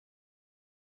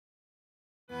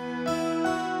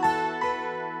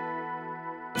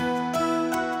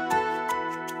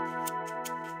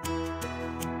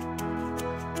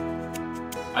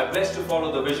pledge to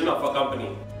follow the vision of our company.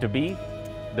 To be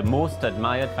the most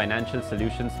admired financial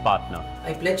solutions partner.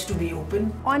 I pledge to be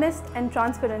open, honest and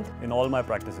transparent in all my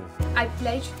practices. I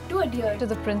pledge to adhere to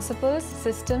the principles,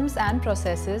 systems and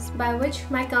processes by which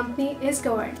my company is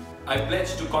governed. I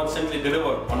pledge to constantly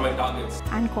deliver on my targets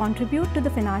and contribute to the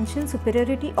financial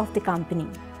superiority of the company.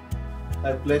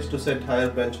 I pledge to set higher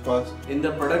benchmarks in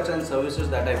the products and services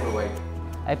that I provide.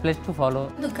 I pledge to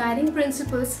follow the guiding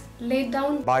principles laid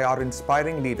down by our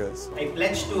inspiring leaders. I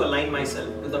pledge to align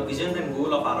myself to the vision and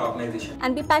goal of our organization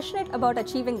and be passionate about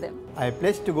achieving them. I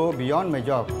pledge to go beyond my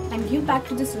job and give back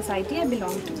to the society I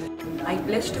belong to. I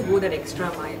pledge to go that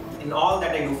extra mile in all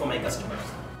that I do for my customers.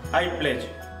 I pledge.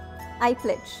 I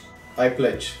pledge. I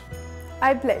pledge.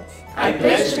 I pledge. I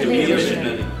pledge to be a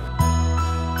visionary.